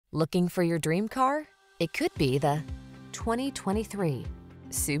Looking for your dream car? It could be the 2023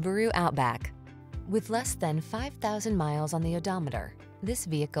 Subaru Outback. With less than 5,000 miles on the odometer, this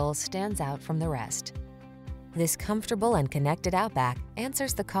vehicle stands out from the rest. This comfortable and connected Outback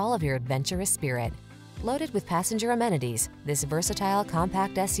answers the call of your adventurous spirit. Loaded with passenger amenities, this versatile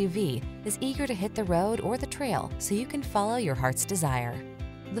compact SUV is eager to hit the road or the trail so you can follow your heart's desire.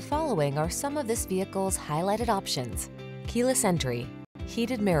 The following are some of this vehicle's highlighted options: keyless entry,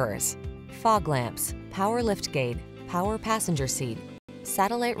 heated mirrors, fog lamps, power liftgate, power passenger seat,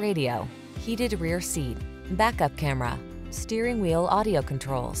 satellite radio, heated rear seat, backup camera, steering wheel audio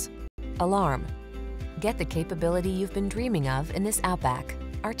controls, alarm. Get the capability you've been dreaming of in this Outback.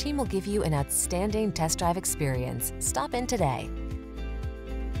 Our team will give you an outstanding test drive experience. Stop in today.